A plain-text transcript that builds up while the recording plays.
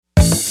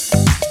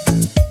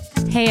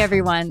Hey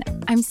everyone,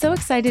 I'm so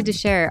excited to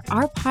share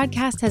our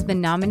podcast has been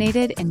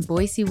nominated in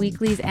Boise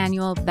Weekly's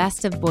annual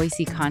Best of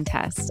Boise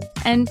contest.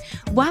 And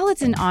while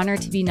it's an honor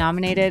to be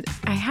nominated,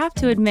 I have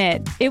to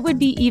admit, it would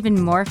be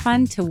even more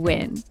fun to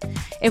win.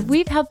 If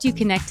we've helped you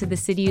connect to the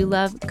city you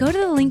love, go to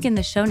the link in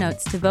the show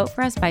notes to vote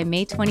for us by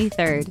May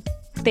 23rd.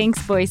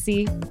 Thanks,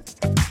 Boise.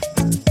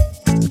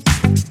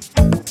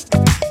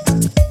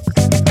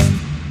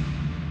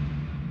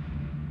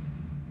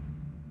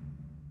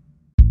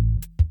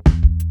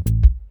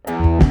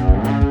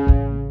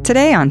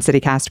 Today on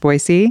CityCast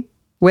Boise,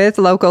 with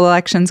local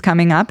elections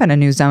coming up and a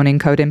new zoning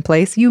code in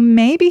place, you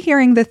may be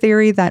hearing the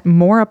theory that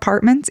more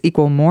apartments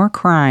equal more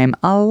crime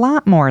a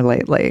lot more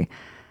lately.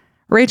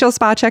 Rachel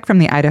Spacek from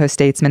the Idaho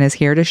Statesman is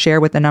here to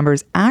share what the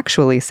numbers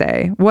actually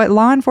say, what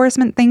law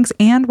enforcement thinks,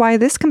 and why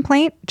this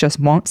complaint just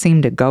won't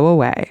seem to go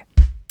away.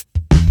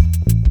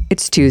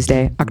 It's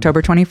Tuesday,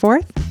 October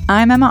 24th.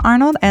 I'm Emma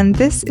Arnold, and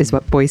this is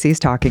what Boise's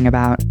talking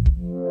about.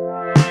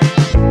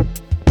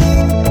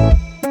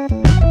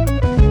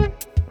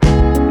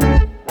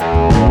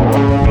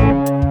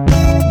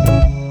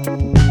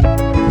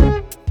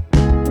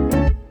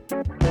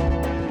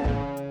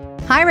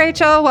 Hi,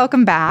 Rachel.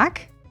 Welcome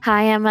back.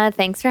 Hi, Emma.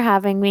 Thanks for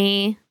having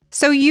me.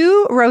 So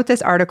you wrote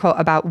this article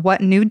about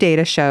what new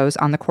data shows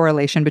on the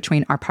correlation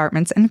between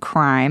apartments and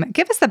crime.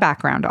 Give us the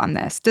background on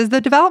this. Does the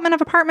development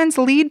of apartments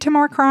lead to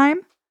more crime?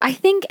 I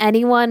think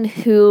anyone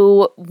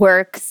who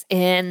works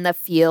in the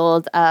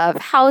field of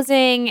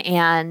housing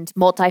and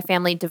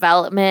multifamily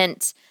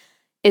development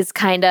is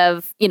kind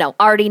of,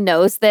 already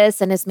knows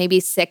this and is maybe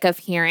sick of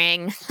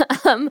hearing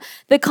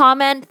the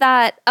comment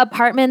that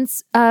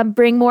apartments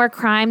bring more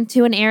crime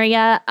to an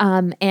area.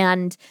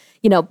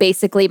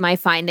 Basically my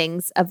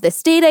findings of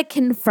this data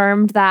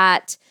confirmed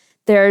that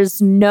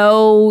there's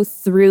no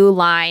through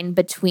line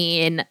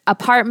between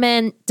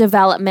apartment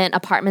development,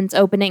 apartments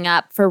opening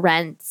up for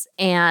rents,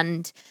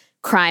 and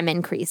crime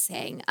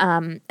increasing.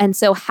 And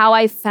so how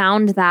I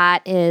found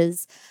that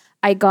is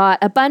I got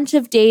a bunch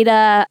of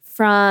data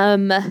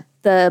from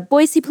the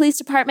Boise Police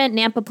Department,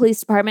 Nampa Police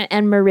Department,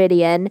 and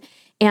Meridian.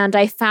 And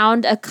I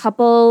found a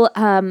couple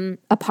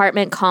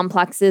apartment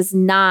complexes,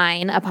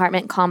 9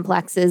 apartment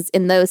complexes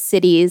in those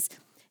cities.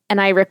 And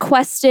I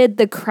requested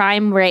the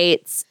crime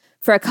rates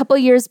for a couple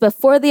years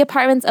before the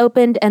apartments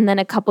opened and then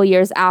a couple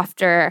years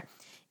after.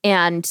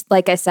 And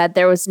like I said,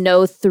 there was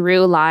no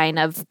through line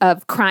of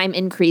crime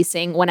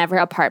increasing whenever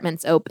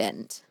apartments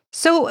opened.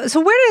 So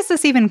where does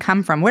this even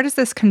come from? Where does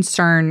this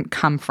concern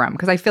come from?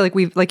 Because I feel like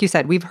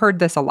we've heard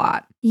this a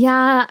lot.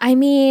 Yeah,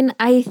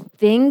 I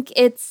think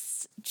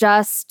it's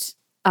just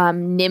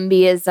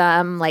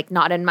NIMBYism, like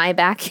not in my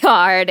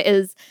backyard,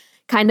 is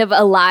kind of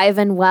alive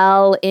and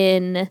well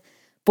in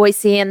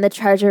Boise and the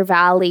Treasure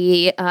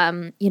Valley.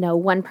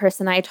 One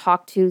person I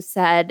talked to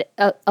said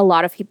a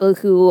lot of people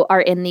who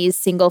are in these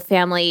single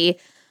family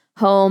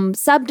home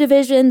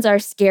subdivisions are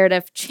scared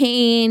of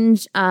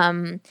change.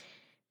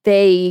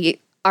 They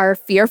are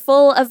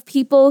fearful of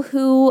people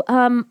who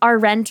are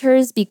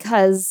renters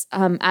because,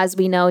 as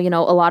we know,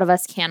 a lot of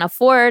us can't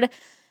afford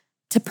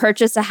to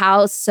purchase a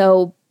house.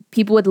 So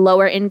people with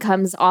lower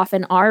incomes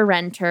often are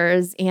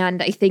renters.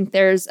 And I think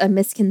there's a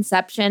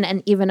misconception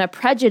and even a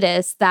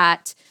prejudice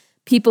that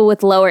people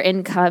with lower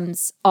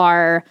incomes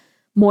are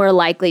more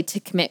likely to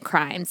commit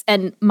crimes.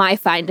 And my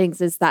findings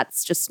is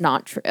that's just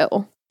not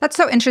true. That's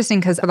so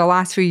interesting because the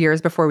last few years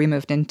before we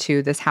moved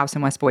into this house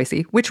in West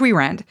Boise, which we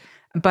rent,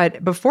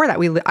 but before that,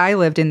 I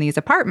lived in these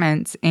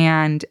apartments,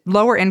 and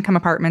lower income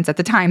apartments at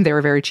the time, they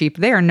were very cheap.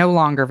 They are no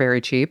longer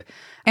very cheap.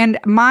 And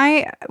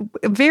my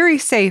very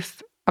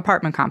safe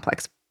apartment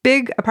complex,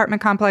 big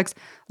apartment complex,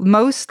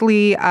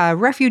 mostly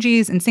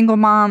refugees and single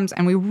moms,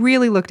 and we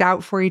really looked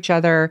out for each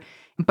other.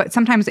 But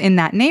sometimes in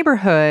that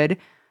neighborhood,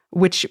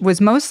 which was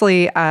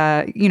mostly,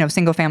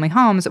 single family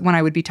homes, when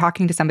I would be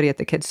talking to somebody at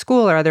the kids'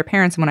 school or other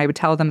parents, and when I would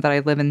tell them that I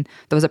live in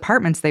those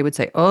apartments, they would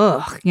say,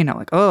 oh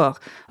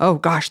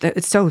gosh,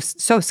 it's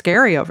so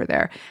scary over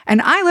there.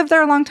 And I lived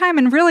there a long time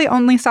and really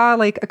only saw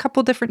like a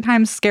couple different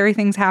times scary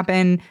things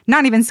happen.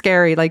 Not even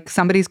scary, like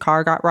somebody's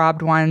car got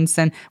robbed once.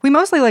 And we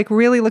mostly like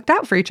really looked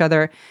out for each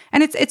other.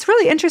 And it's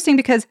really interesting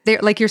because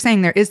like you're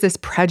saying, there is this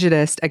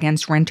prejudice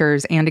against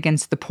renters and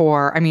against the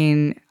poor. I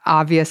mean,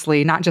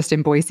 obviously, not just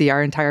in Boise,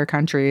 our entire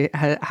country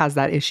has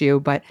that issue.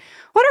 But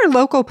what are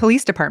local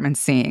police departments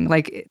seeing?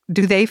 Like,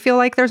 do they feel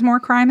like there's more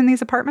crime in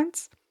these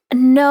apartments?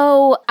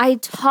 No, I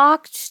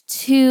talked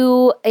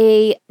to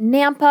a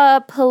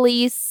Nampa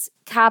police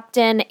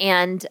captain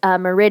and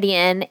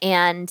Meridian,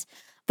 and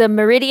the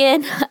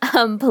Meridian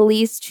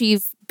police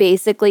chief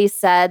basically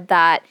said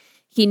that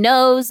he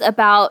knows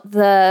about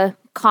the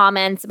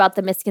comments about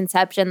the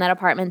misconception that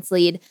apartments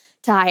lead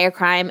to higher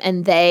crime,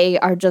 and they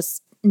are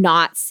just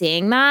not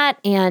seeing that.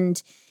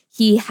 And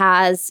he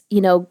has,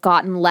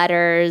 gotten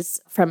letters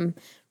from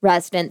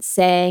residents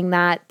saying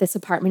that this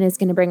apartment is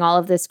going to bring all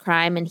of this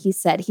crime. And he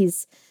said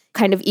he's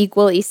kind of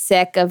equally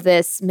sick of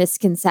this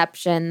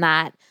misconception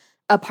that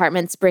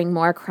apartments bring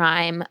more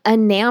crime. The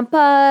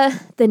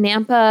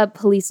Nampa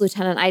police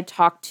lieutenant I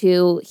talked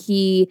to,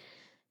 he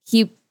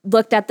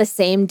looked at the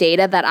same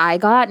data that I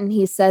got, and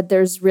he said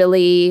there's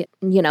really,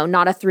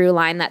 not a through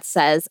line that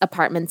says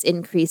apartments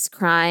increase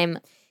crime.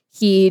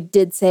 He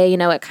did say,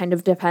 it kind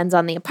of depends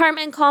on the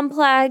apartment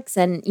complex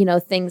and,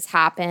 things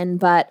happen.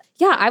 But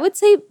yeah, I would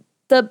say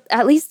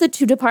at least the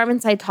two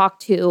departments I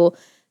talked to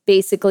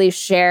basically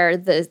share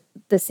the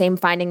same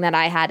finding that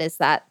I had, is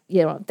that,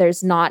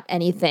 there's not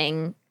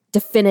anything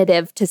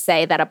definitive to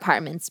say that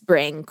apartments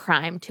bring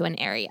crime to an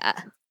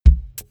area.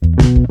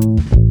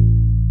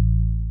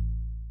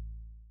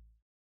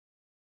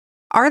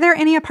 Are there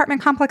any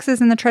apartment complexes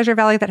in the Treasure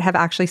Valley that have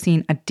actually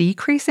seen a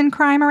decrease in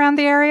crime around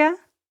the area?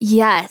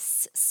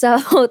 Yes.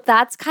 So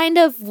that's kind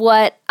of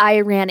what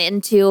I ran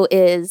into.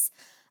 Is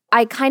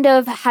I kind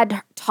of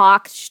had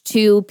talked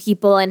to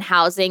people in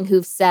housing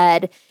who've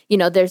said,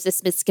 there's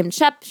this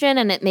misconception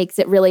and it makes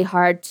it really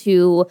hard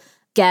to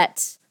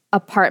get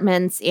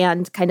apartments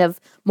and kind of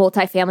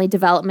multifamily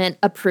development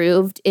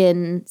approved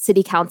in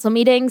city council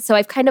meetings. So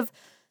I've kind of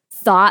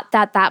thought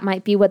that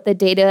might be what the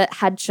data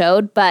had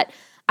showed, but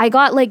I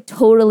got like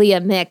totally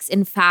a mix.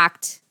 In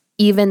fact,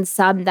 even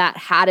some that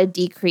had a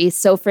decrease.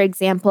 So for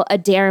example,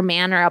 Adair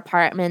Manor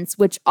apartments,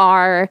 which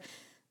are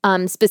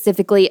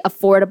specifically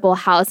affordable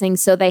housing.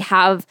 So they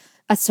have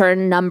a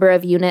certain number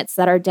of units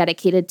that are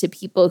dedicated to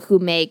people who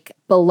make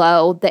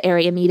below the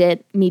area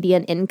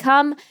median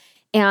income.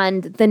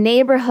 And the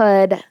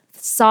neighborhood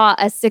saw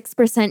a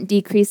 6%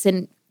 decrease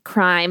in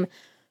crime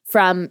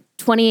from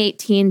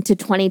 2018 to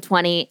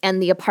 2020,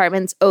 and the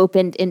apartments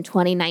opened in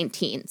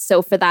 2019.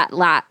 So for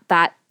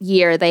that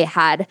year, they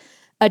had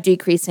a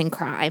decrease in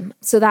crime.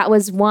 So that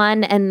was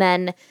one. And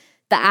then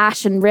the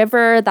Ashen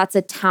River, that's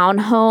a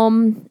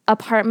townhome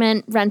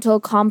apartment rental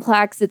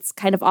complex. It's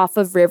kind of off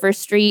of River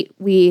Street.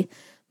 We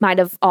might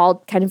have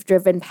all kind of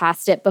driven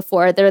past it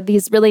before. There are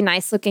these really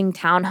nice looking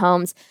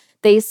townhomes.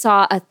 They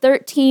saw a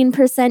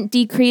 13%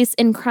 decrease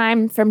in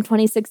crime from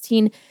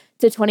 2016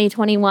 to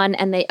 2021,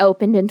 and they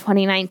opened in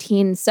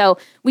 2019. So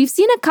we've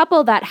seen a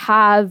couple that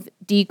have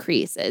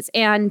decreases.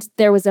 And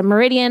there was a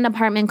Meridian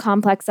apartment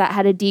complex that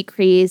had a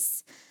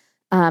decrease.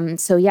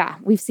 So yeah,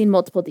 we've seen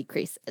multiple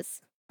decreases.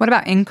 What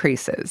about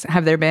increases?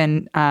 Have there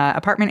been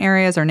apartment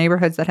areas or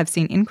neighborhoods that have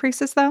seen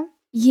increases, though?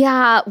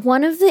 Yeah,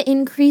 one of the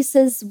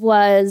increases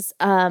was,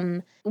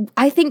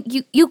 I think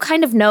you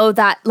kind of know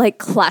that like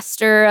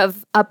cluster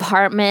of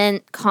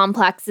apartment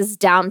complexes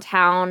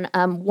downtown.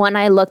 One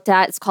I looked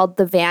at is called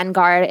the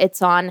Vanguard.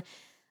 It's on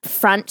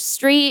Front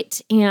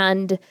Street,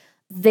 and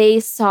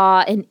they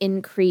saw an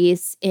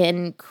increase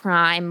in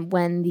crime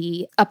when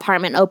the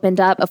apartment opened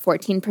up, a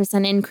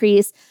 14%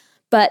 increase.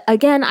 But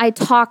again, I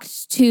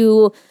talked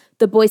to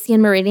the Boise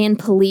and Meridian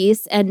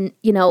police, and,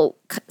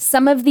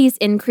 some of these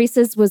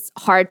increases was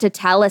hard to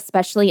tell,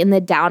 especially in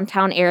the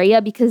downtown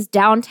area, because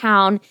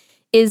downtown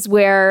is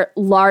where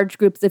large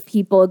groups of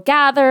people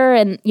gather,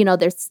 and,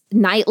 there's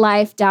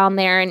nightlife down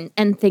there,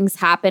 and things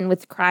happen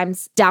with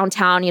crimes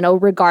downtown,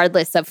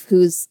 regardless of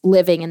who's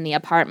living in the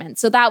apartment.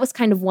 So that was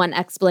kind of one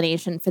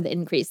explanation for the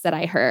increase that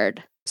I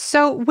heard.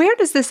 So where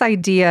does this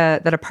idea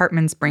that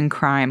apartments bring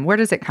crime, where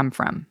does it come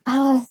from?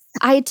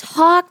 I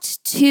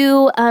talked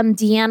to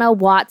Deanna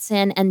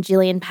Watson and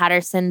Jillian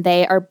Patterson.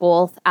 They are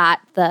both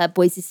at the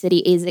Boise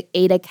City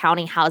Ada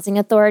County Housing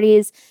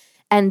Authorities,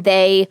 and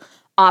they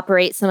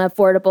operate some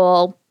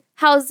affordable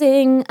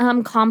housing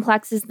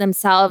complexes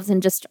themselves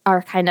and just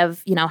are kind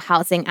of,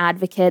 housing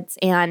advocates.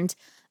 And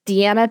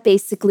Deanna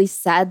basically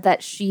said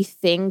that she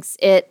thinks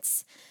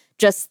it's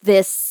just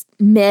this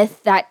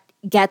myth that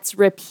gets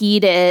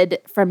repeated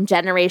from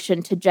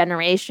generation to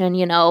generation.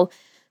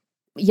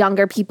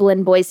 Younger people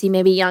in Boise,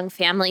 maybe young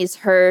families,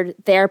 heard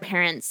their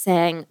parents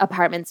saying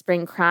apartments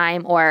bring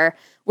crime, or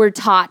were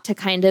taught to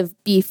kind of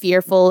be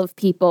fearful of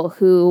people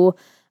who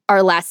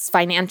are less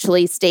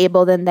financially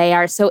stable than they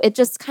are. So it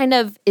just kind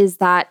of is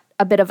that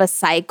a bit of a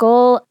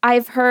cycle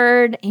I've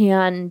heard.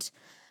 And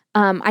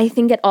I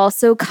think it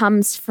also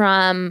comes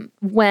from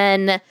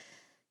when,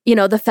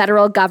 the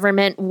federal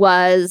government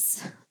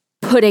was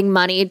putting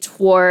money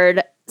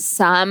toward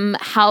some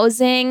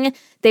housing.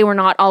 They were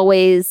not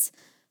always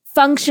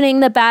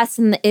functioning the best,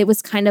 and it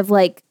was kind of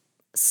like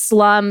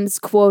slums,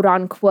 quote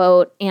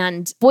unquote.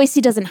 And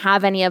Boise doesn't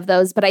have any of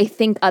those, but I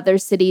think other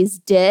cities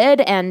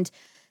did. And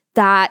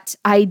that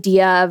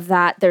idea of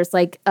that there's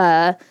like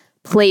a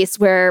place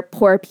where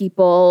poor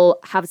people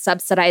have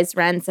subsidized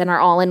rents and are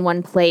all in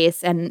one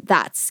place, and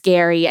that's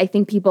scary. I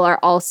think people are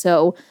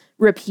also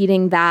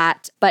repeating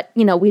that, but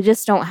we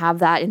just don't have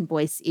that in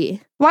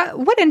Boise.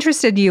 What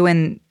interested you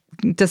in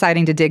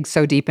deciding to dig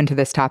so deep into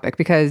this topic?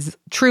 Because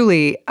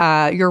truly,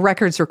 your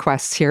records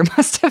requests here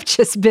must have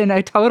just been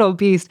a total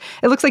beast.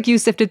 It looks like you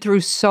sifted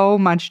through so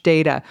much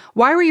data.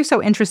 Why were you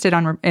so interested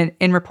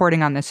in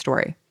reporting on this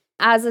story?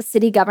 As a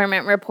city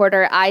government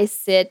reporter, I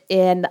sit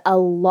in a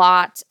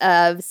lot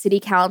of city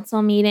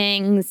council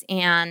meetings,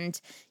 and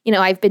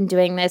I've been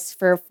doing this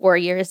for 4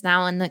 years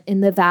now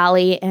in the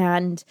Valley,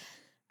 and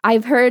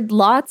I've heard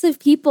lots of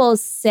people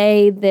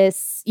say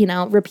this,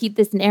 repeat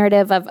this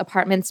narrative of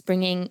apartments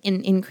bringing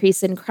an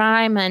increase in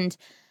crime. And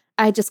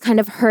I just kind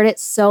of heard it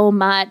so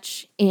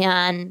much.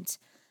 And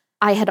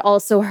I had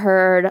also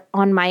heard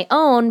on my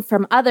own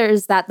from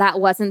others that that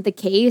wasn't the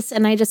case.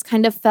 And I just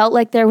kind of felt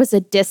like there was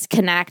a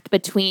disconnect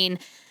between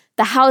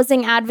the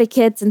housing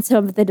advocates and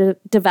some of the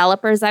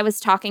developers I was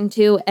talking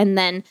to, and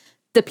then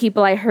the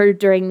people I heard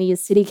during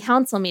these city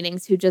council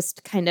meetings who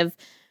just kind of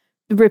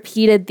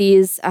repeated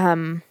these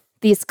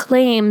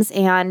claims.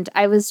 And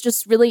I was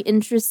just really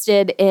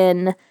interested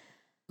in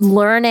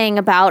learning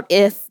about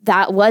if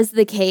that was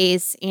the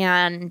case.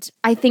 And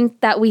I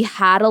think that we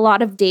had a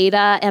lot of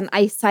data, and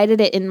I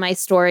cited it in my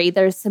story.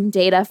 There's some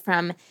data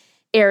from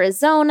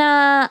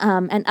Arizona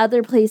and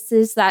other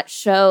places that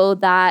show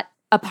that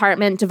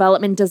apartment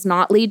development does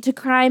not lead to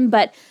crime,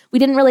 but we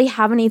didn't really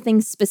have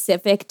anything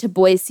specific to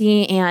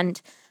Boise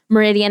and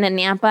Meridian and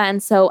Nampa.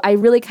 And so I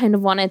really kind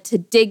of wanted to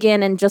dig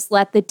in and just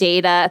let the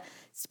data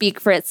speak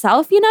for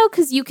itself,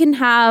 because you can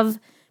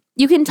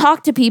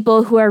talk to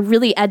people who are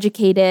really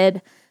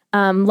educated,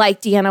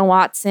 like Deanna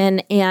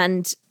Watson,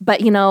 but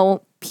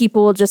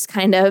people will just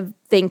kind of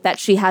think that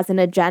she has an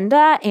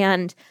agenda,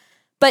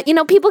 but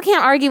people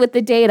can't argue with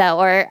the data,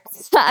 or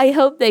I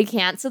hope they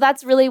can't. So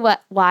that's really why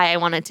I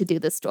wanted to do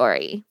the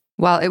story.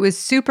 Well, it was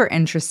super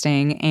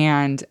interesting,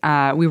 and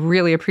we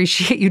really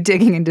appreciate you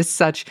digging into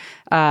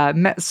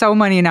so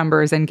many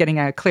numbers and getting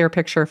a clear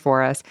picture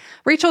for us.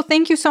 Rachel,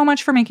 thank you so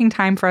much for making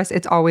time for us.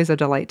 It's always a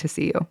delight to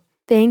see you.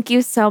 Thank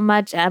you so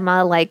much,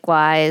 Emma.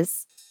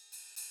 Likewise.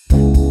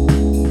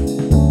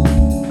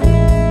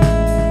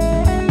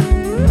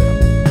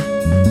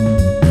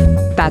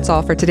 That's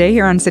all for today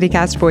here on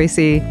CityCast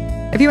Boise.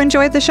 If you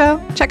enjoyed the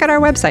show, check out our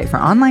website for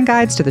online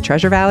guides to the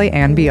Treasure Valley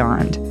and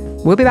beyond.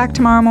 We'll be back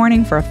tomorrow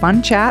morning for a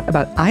fun chat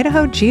about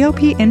Idaho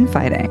GOP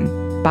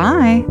infighting.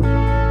 Bye.